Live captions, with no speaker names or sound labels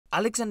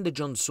Alexander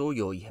John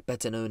Soyoye,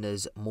 better known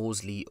as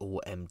Morsley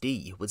or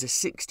MD, was a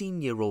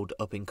 16-year-old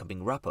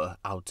up-and-coming rapper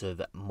out of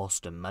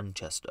Moston,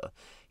 Manchester.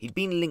 He'd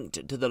been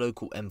linked to the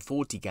local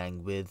M40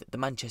 gang, with the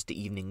Manchester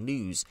Evening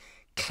News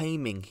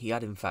claiming he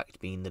had in fact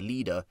been the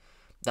leader.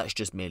 That's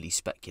just merely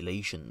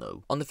speculation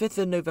though. On the 5th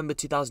of November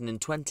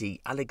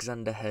 2020,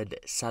 Alexander had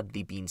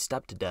sadly been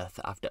stabbed to death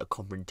after a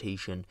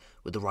confrontation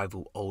with the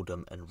rival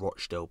Oldham and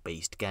Rochdale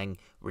based gang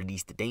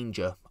Release the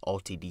Danger,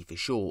 RTD for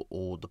short,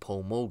 or the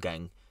Pall Mall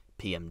gang,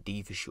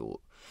 PMD for short.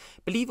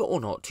 Believe it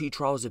or not, 2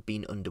 trials have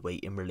been underway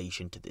in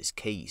relation to this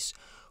case.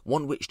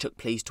 One which took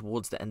place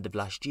towards the end of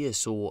last year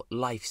saw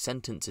life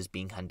sentences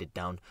being handed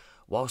down,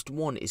 whilst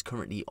one is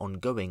currently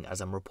ongoing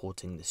as I'm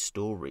reporting this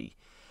story.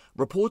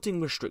 Reporting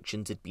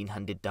restrictions had been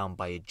handed down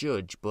by a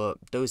judge, but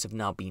those have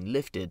now been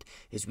lifted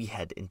as we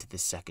head into the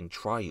second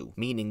trial,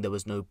 meaning there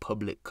was no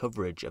public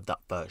coverage of that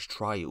first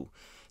trial.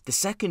 The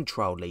second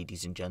trial,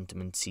 ladies and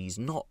gentlemen, sees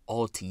not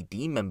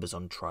RTD members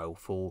on trial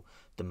for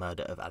the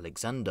murder of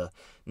Alexander.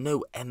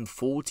 No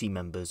M40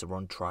 members are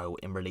on trial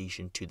in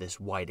relation to this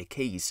wider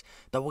case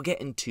that we'll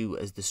get into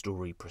as the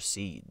story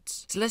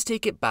proceeds. So let's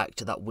take it back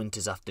to that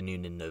winter's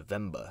afternoon in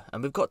November,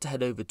 and we've got to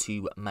head over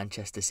to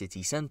Manchester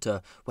city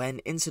centre where an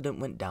incident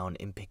went down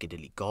in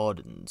Piccadilly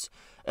Gardens.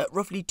 At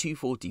roughly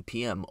 2:40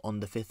 PM on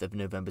the 5th of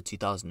November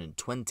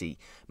 2020,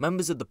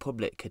 members of the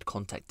public had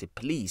contacted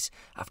police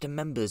after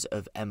members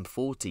of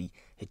M40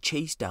 had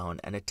chased down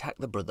and attacked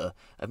the brother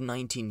of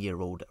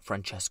 19-year-old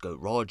Francesco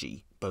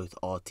Raggi, both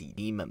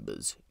RTD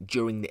members.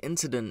 During the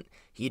incident,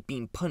 he had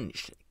been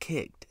punched,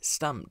 kicked,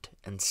 stamped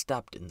and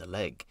stabbed in the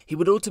leg. He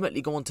would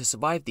ultimately go on to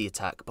survive the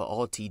attack, but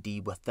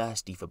RTD were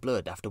thirsty for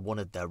blood after one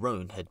of their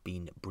own had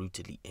been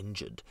brutally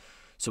injured.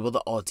 So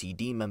other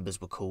RTD members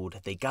were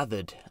called, they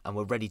gathered and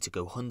were ready to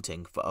go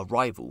hunting for a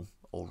rival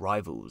or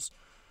rivals.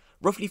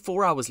 Roughly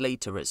 4 hours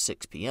later at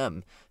 6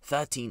 PM,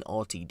 13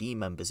 RTD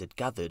members had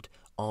gathered,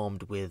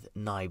 armed with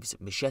knives,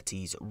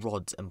 machetes,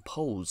 rods and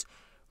poles,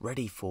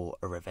 ready for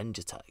a revenge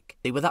attack.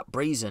 They were that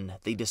brazen,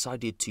 they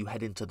decided to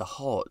head into the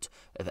heart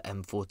of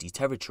M40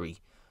 territory,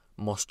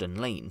 Moston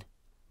Lane,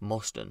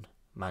 Moston,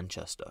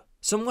 Manchester.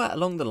 Somewhere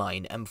along the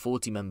line,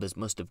 M40 members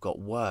must have got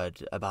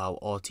word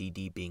about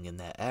RTD being in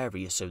their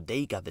area, so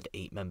they gathered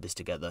 8 members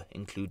together,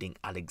 including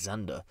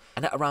Alexander,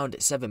 and at around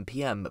 7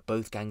 PM,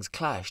 both gangs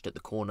clashed at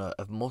the corner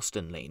of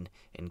Moston Lane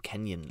and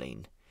Kenyon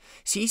Lane.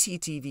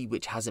 CCTV,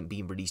 which hasn't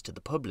been released to the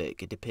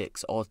public,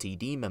 depicts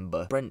RTD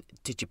member Brent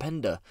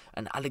Tichipenda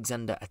and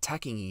Alexander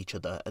attacking each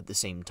other at the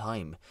same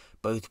time.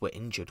 Both were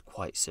injured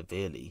quite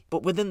severely.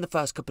 But within the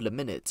first couple of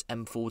minutes,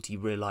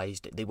 M40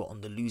 realised they were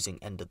on the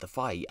losing end of the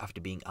fight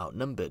after being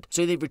outnumbered,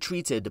 so they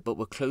retreated but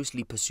were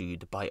closely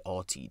pursued by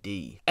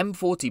RTD.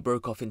 M40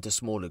 broke off into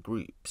smaller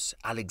groups.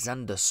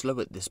 Alexander,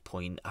 slow at this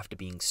point after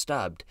being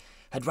stabbed,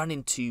 had ran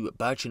into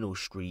Birchenall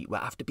Street,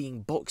 where after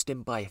being boxed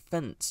in by a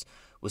fence,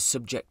 was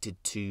subjected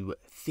to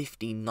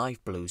 15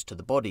 knife blows to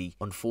the body.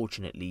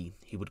 Unfortunately,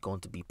 he would go on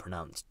to be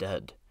pronounced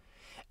dead.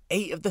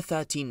 8 of the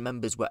 13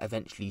 members were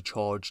eventually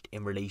charged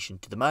in relation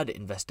to the murder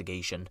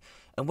investigation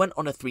and went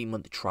on a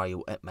 3-month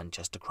trial at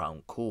Manchester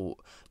Crown Court.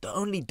 The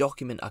only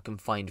document I can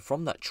find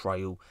from that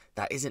trial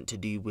that isn't to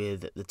do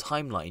with the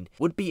timeline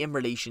would be in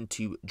relation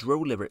to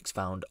drill lyrics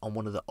found on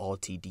one of the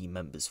RTD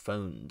members'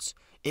 phones.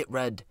 It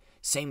read,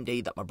 "Same day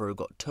that my bro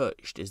got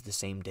touched is the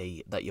same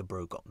day that your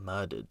bro got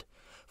murdered."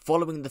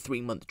 Following the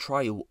 3-month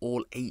trial,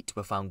 all 8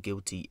 were found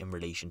guilty in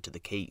relation to the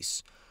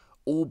case.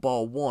 All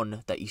bar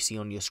one that you see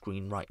on your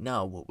screen right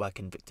now were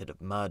convicted of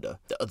murder.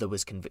 The other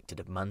was convicted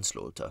of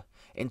manslaughter.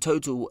 In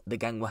total, the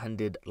gang were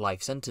handed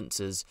life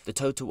sentences. The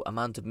total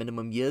amount of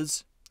minimum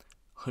years?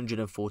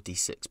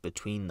 146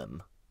 between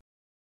them.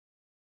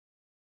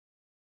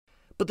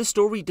 But the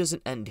story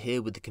doesn't end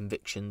here with the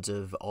convictions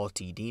of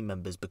RTD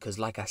members, because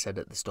like I said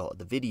at the start of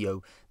the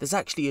video, there's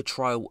actually a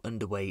trial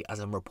underway as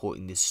I'm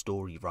reporting this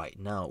story right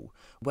now,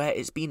 where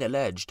it's been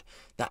alleged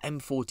that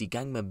M40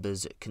 gang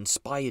members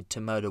conspired to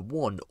murder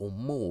 1 or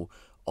more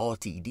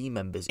RTD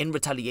members in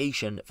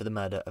retaliation for the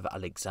murder of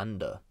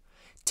Alexander.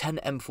 10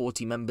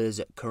 M40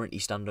 members currently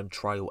stand on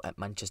trial at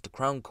Manchester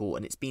Crown Court,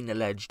 and it's been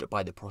alleged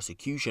by the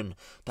prosecution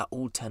that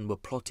all 10 were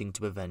plotting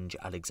to avenge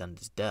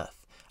Alexander's death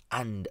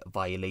and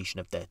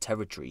violation of their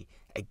territory,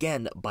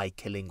 again by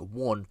killing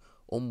 1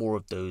 or more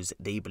of those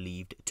they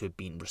believed to have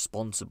been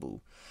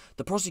responsible.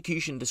 The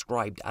prosecution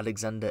described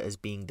Alexander as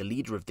being the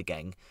leader of the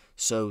gang,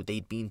 so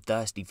they'd been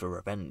thirsty for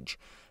revenge.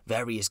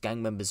 Various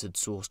gang members had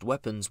sourced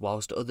weapons,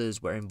 whilst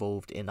others were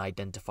involved in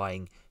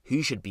identifying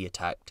who should be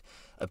attacked,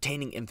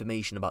 obtaining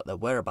information about their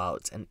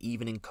whereabouts, and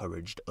even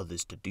encouraged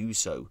others to do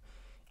so.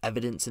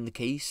 Evidence in the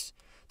case?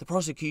 The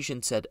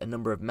prosecution said a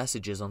number of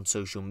messages on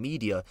social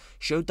media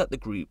showed that the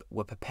group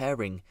were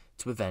preparing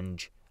to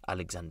avenge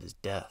Alexander's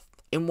death.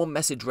 In one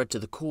message read to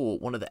the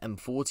court, one of the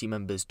M40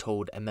 members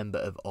told a member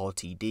of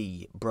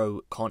RTD,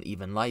 "Bro, can't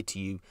even lie to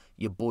you,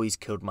 your boys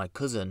killed my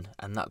cousin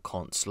and that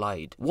can't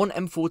slide." One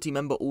M40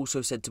 member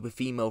also said to a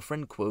female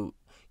friend, quote,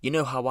 "You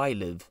know how I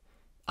live,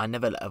 I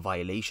never let a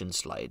violation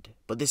slide,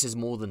 but this is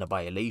more than a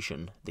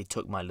violation, they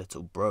took my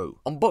little bro.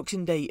 On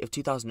Boxing Day of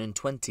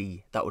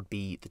 2020, that would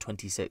be the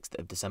 26th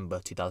of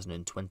December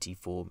 2020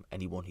 for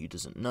anyone who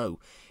doesn't know,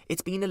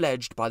 it's been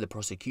alleged by the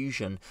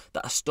prosecution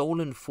that a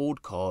stolen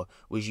Ford car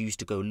was used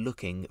to go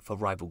looking for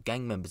rival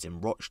gang members in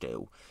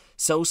Rochdale.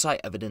 Cell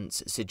site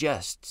evidence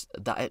suggests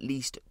that at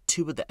least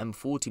 2 of the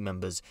M40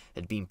 members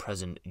had been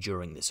present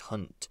during this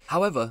hunt.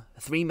 However,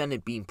 3 men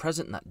had been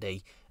present that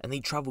day and they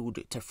travelled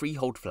to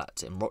freehold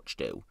flats in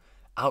Rochdale.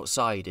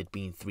 Outside had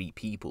been 3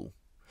 people.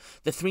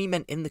 The 3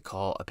 men in the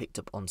car are picked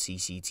up on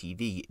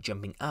CCTV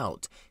jumping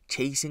out,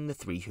 chasing the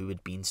 3 who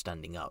had been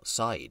standing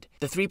outside.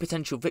 The 3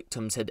 potential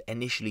victims had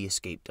initially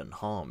escaped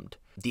unharmed.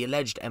 The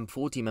alleged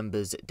M40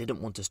 members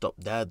didn't want to stop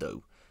there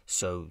though,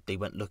 so they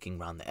went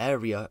looking around the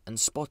area and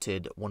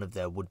spotted one of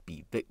their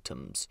would-be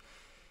victims.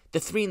 The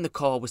 3 in the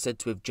car were said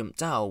to have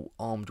jumped out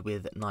armed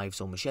with knives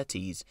or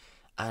machetes,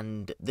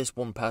 and this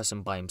one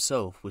person by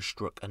himself was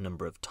struck a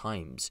number of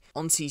times.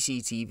 On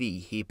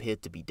CCTV he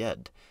appeared to be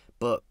dead,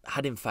 but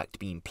had in fact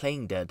been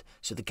playing dead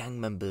so the gang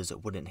members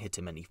wouldn't hit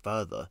him any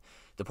further.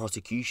 The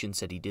prosecution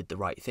said he did the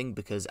right thing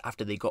because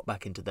after they got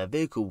back into their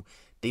vehicle,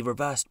 they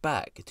reversed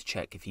back to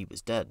check if he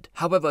was dead.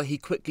 However, he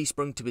quickly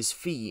sprung to his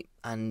feet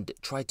and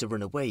tried to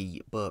run away,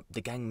 but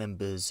the gang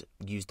members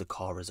used the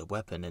car as a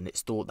weapon and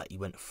it's thought that he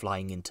went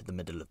flying into the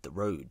middle of the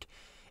road.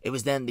 It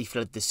was then they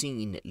fled the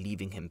scene,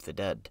 leaving him for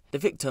dead. The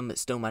victim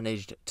still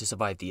managed to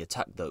survive the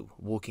attack though,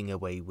 walking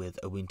away with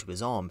a wound to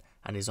his arm,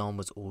 and his arm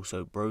was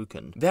also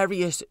broken.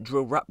 Various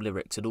drill rap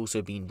lyrics had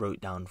also been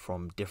wrote down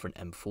from different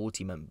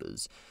M40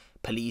 members.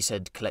 Police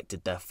had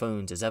collected their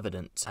phones as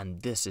evidence,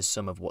 and this is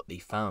some of what they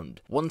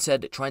found. One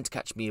said, "Trying to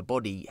catch me a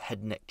body,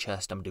 head, neck,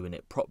 chest, I'm doing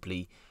it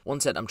properly." One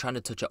said, "I'm trying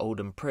to touch a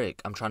Oldham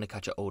prick, I'm trying to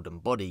catch a Oldham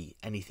body,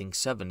 anything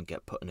 7,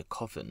 get put in a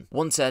coffin."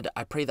 One said,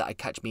 "I pray that I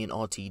catch me an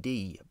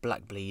RTD,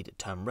 black blade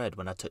turn red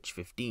when I touch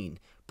 15,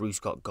 Bruce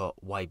got,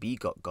 YB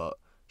got,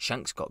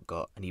 Shanks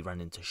got, and he ran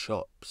into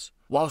shops."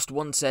 Whilst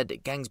one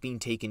said, "Gang's been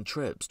taking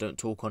trips, don't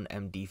talk on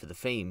MD for the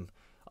fame.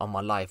 On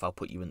my life, I'll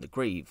put you in the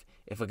grave.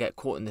 If I get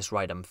caught in this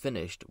ride, I'm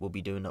finished. We'll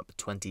be doing up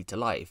 20 to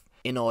life.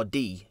 In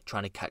RD,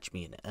 trying to catch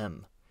me in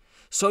M."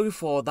 So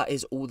far, that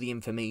is all the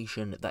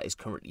information that is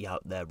currently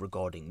out there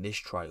regarding this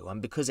trial, and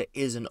because it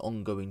is an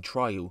ongoing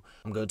trial,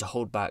 I'm going to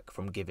hold back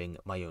from giving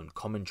my own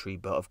commentary,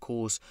 but of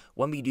course,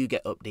 when we do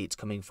get updates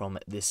coming from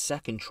this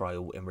second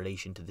trial in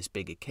relation to this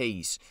bigger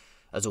case,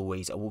 as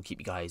always, I will keep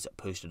you guys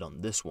posted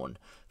on this one.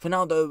 For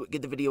now though,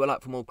 give the video a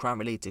like for more crime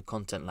related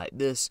content like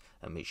this,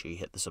 and make sure you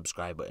hit the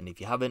subscribe button if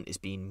you haven't. It's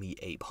been me,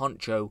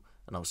 Huncho,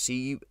 and I'll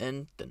see you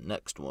in the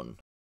next one.